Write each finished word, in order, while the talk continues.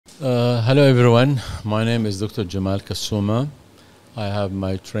Hello everyone, my name is Dr. Jamal Qasuma. I have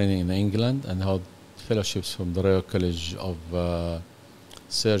my training in England and held fellowships from the Royal College of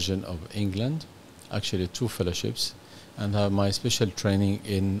Surgeon of England, actually 2 fellowships, and have my special training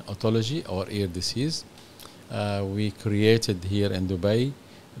in otology or ear disease. We created here in Dubai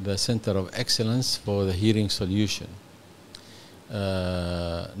the Center of Excellence for the Hearing Solution.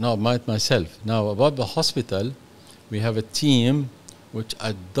 Now about the hospital, we have a team which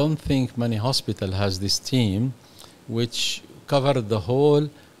I don't think many hospitals has this team, which covered the whole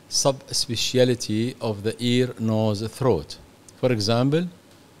subspecialty of the ear, nose, throat. For example,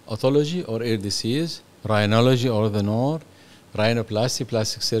 otology or ear disease, rhinology or the nose, rhinoplasty,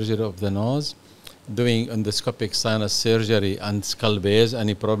 plastic surgery of the nose, doing endoscopic sinus surgery and skull base,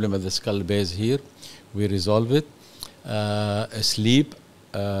 any problem with the skull base here, we resolve it. Sleep,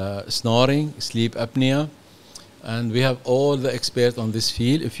 snoring, sleep apnea, and we have all the experts on this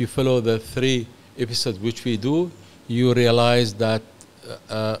field. If you follow the 3 episodes which we do, you realize that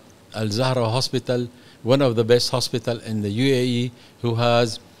Al-Zahra Hospital, one of the best hospitals in the UAE, who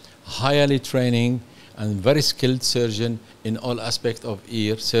has highly training and very skilled surgeon in all aspects of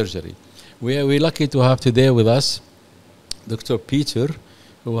ear surgery. We're lucky to have today with us Dr. Peter,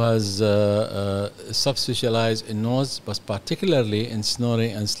 who has subspecialized in nose, but particularly in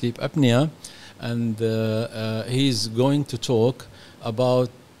snoring and sleep apnea. And he's going to talk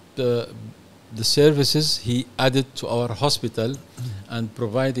about the services he added to our hospital and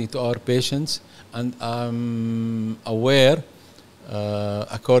providing to our patients. And I'm aware,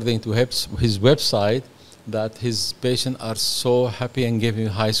 according to his website, that his patients are so happy and giving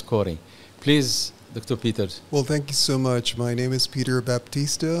high scoring. Please, Dr. Peter. Well, thank you so much. My name is Peter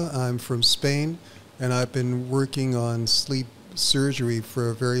Baptista. I'm from Spain, and I've been working on sleep surgery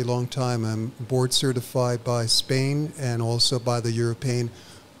for a very long time. I'm board certified by Spain and also by the European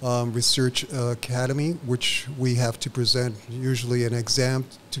Research Academy, which we have to present usually an exam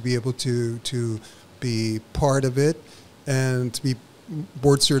to be able to be part of it and to be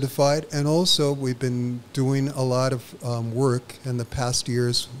board certified. And also we've been doing a lot of work in the past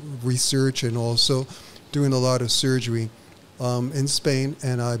years, research, and also doing a lot of surgery in Spain.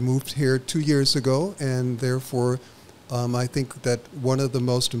 And I moved here 2 years ago, and therefore I think that one of the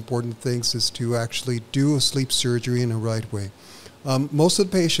most important things is to actually do a sleep surgery in a right way. Most of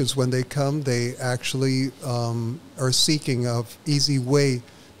the patients, when they come, they actually are seeking an easy way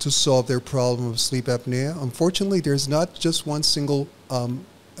to solve their problem of sleep apnea. Unfortunately, there's not just one single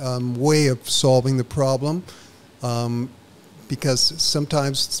way of solving the problem, because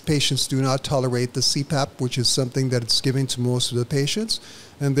sometimes patients do not tolerate the CPAP, which is something that is given to most of the patients,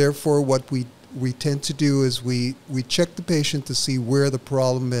 and therefore what we tend to do is we check the patient to see where the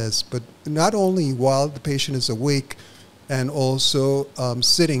problem is, but not only while the patient is awake and also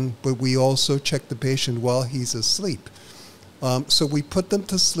sitting, but we also check the patient while he's asleep. So we put them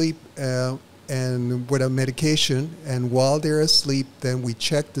to sleep and with a medication, and while they're asleep, then we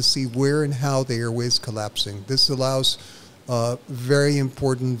check to see where and how the airway is collapsing. This allows a very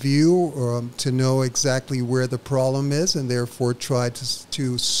important view to know exactly where the problem is, and therefore try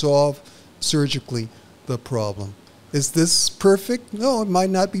to solve surgically the problem. Is this perfect? No, it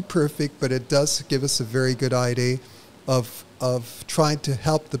might not be perfect, but it does give us a very good idea of trying to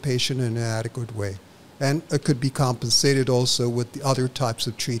help the patient in an adequate way. And it could be compensated also with the other types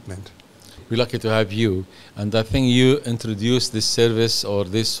of treatment. We're lucky to have you, and I think you introduced this service or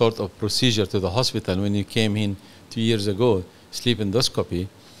this sort of procedure to the hospital when you came in 2 years ago, sleep endoscopy.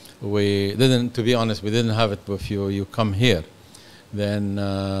 We didn't, to be honest, we didn't have it before you come here. Then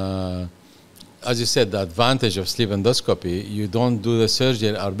as you said, the advantage of sleep endoscopy, you don't do the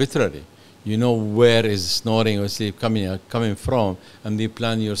surgery arbitrarily. You know where is snoring or sleep coming from, and you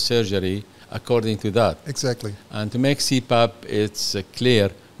plan your surgery according to that. Exactly. And to make CPAP, it's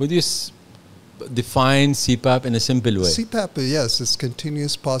clear. Would you define CPAP in a simple way? CPAP, yes, it's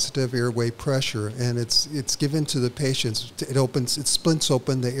continuous positive airway pressure, and it's given to the patients. It splints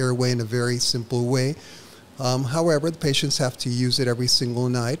open the airway in a very simple way. However, the patients have to use it every single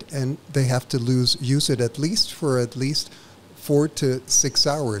night, and they have to use it at least 4 to 6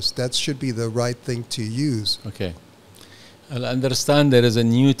 hours. That should be the right thing to use. Okay. I understand there is a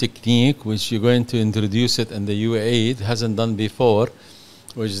new technique which you're going to introduce it in the UAE. It hasn't done before,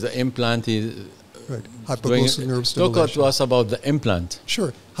 which is the implant. Right. Hypoglossal nerve stimulation. Talk to us about the implant.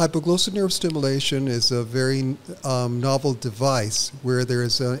 Sure. Hypoglossal nerve stimulation is a very novel device where there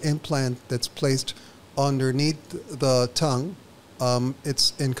is an implant that's placed underneath the tongue.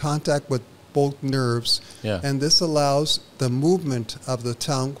 It's in contact with both nerves, and this allows the movement of the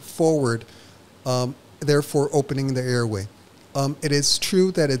tongue forward, therefore opening the airway. It is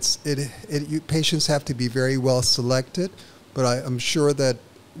true that patients have to be very well selected, but I'm sure that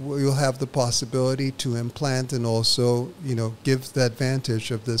we'll have the possibility to implant and also, give the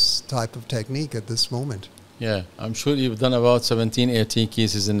advantage of this type of technique at this moment. Yeah, I'm sure you've done about 17, 18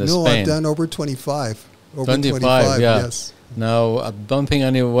 cases in Spain. No, I've done over 25. Over 25, yeah. Yes. Now, I don't think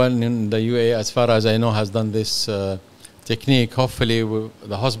anyone in the UAE, as far as I know, has done this technique. Hopefully,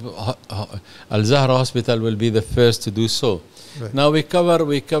 the Al Zahra Hospital will be the first to do so. Right. Now, we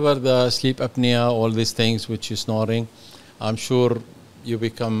cover the sleep apnea, all these things, which is snoring. I'm sure you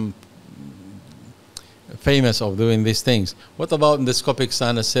become famous of doing these things. What about endoscopic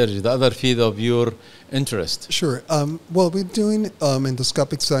sinus surgery, the other field of your interest? Sure. Well, we're doing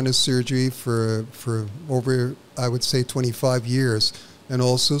endoscopic sinus surgery for over, I would say, 25 years, and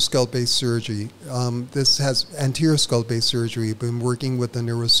also skull-based surgery. This has anterior skull-based surgery. We've been working with the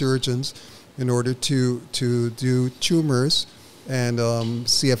neurosurgeons in order to do tumors and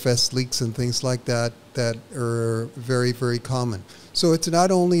CFS leaks and things like that are very, very common. So it's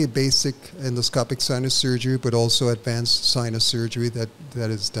not only a basic endoscopic sinus surgery, but also advanced sinus surgery that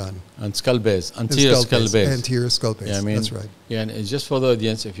is done. And skull-based, anterior skull-based. Anterior skull-based, yeah, that's right. Yeah, and just for the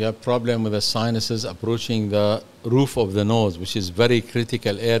audience, if you have problem with the sinuses approaching the roof of the nose, which is very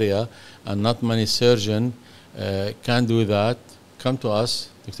critical area, and not many surgeons can do that, come to us.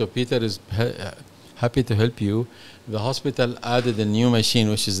 Dr. Peter is happy to help you. The hospital added a new machine,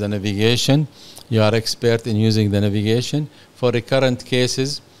 which is the navigation. You are expert in using the navigation. For recurrent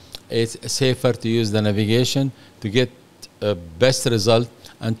cases, it's safer to use the navigation to get a best result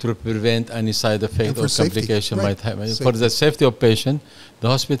and to prevent any side effect or complication might happen. For the safety of patient, the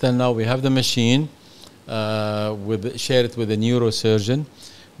hospital now, we have the machine, share it with a neurosurgeon,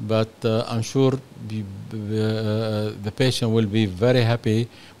 but I'm sure the patient will be very happy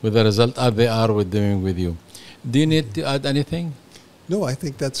with the result as they are with doing with you. Do you need to add anything? No, I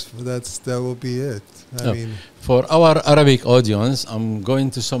think that will be it. I mean, for our Arabic audience, I'm going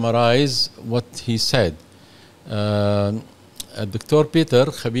to summarize what he said. الدكتور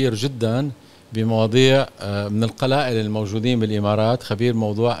بيتر خبير جدا بمواضيع من القلائل الموجودين بالإمارات، خبير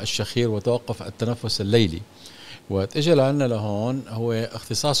موضوع الشخير وتوقف التنفس الليلي. وقت اجى لعنا لهون هو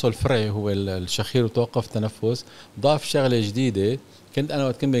اختصاصه الفرعي هو الشخير وتوقف التنفس. ضاف شغله جديده كنت انا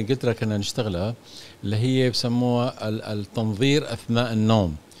وقت كنت بانجلترا كنا نشتغلها، اللي هي بسموها التنظير اثناء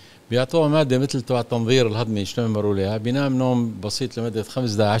النوم. بيعطوها ماده مثل تبع التنظير الهضمي، شلون بيمروا لها، بينام نوم بسيط لمده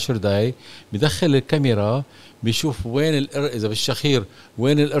 5 دقائق 10 دقائق، بدخل الكاميرا بيشوف وين اذا بالشخير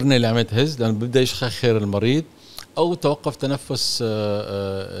وين القرنه اللي عم تهز، لانه بده يشخر المريض، او توقف تنفس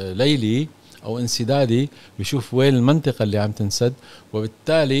ليلي او انسدادي، بيشوف وين المنطقه اللي عم تنسد،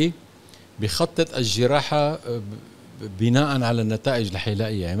 وبالتالي بيخطط الجراحه بناء على النتائج اللي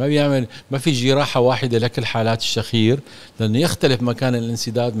حيلاقيها. يعني ما في جراحه واحده لكل حالات الشخير، لانه يختلف مكان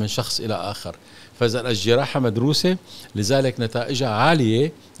الانسداد من شخص الى اخر. فاذا الجراحه مدروسه لذلك نتائجها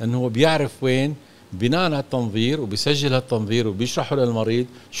عاليه، لانه هو بيعرف وين بناء على التنظير، وبيسجل هالتنظير وبيشرحه للمريض،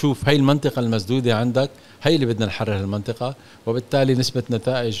 شوف هي المنطقه المسدوده عندك، هي اللي بدنا نحرر المنطقه، وبالتالي نسبه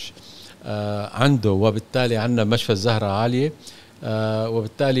نتائج عنده، وبالتالي عندنا مشفى الزهرة عالية،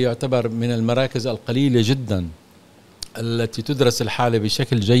 وبالتالي يعتبر من المراكز القليلة جدا التي تدرس الحالة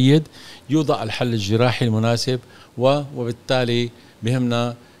بشكل جيد، يوضع الحل الجراحي المناسب، وبالتالي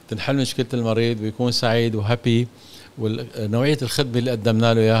بهمنا تنحل مشكلة المريض ويكون سعيد وهابي، ونوعية الخدمة اللي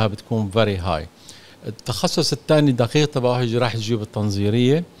قدمنا له إياها بتكون very high. التخصص الثاني دقيق تبعه جراحة الجيوب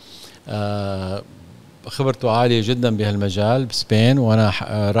التنظيرية، خبرته عالية جدا بهالمجال بسبين، وانا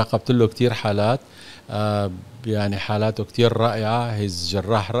راقبت له كتير حالات، يعني حالاته كتير رائعة. هي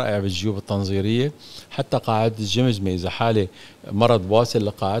جراح رائع بالجيوب التنظيرية، حتى قاعدة الجمجمة إذا حالة مرض واصل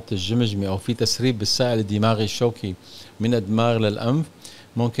لقاعدة الجمجمة أو في تسريب بالسائل الدماغي الشوكي من الدماغ للأنف،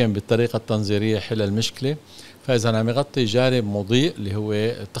 ممكن بالطريقة التنظيرية حل المشكلة. فإذا عم يغطي جانب مضيء اللي هو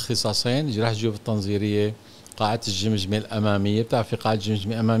التخصيصين، جراحة الجيوب التنظيرية، قاعدة الجمجمة الأمامية، بتعرف في قاعدة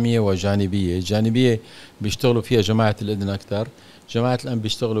الجمجمة أمامية وجانبية. الجانبية بيشتغلوا فيها جماعة الإذن أكثر، جماعة الأنف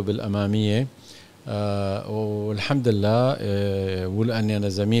بيشتغلوا بالأمامية. والحمد لله، ولأني أنا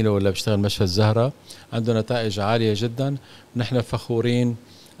زميله ولا بشتغل مشفى الزهرة، عنده نتائج عالية جدا، ونحن فخورين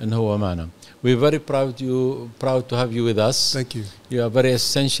إنه هو معنا. We're very proud to have you with us. Thank you. You are a very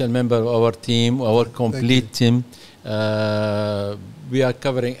essential member of our team, our complete team. We are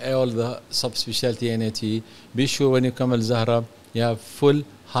covering all the subspecialty NAT. Be sure when you come Al Zahra, you have full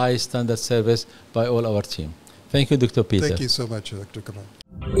high standard service by all our team. Thank you, Dr. Peter. Thank you so much, Dr. Kamal.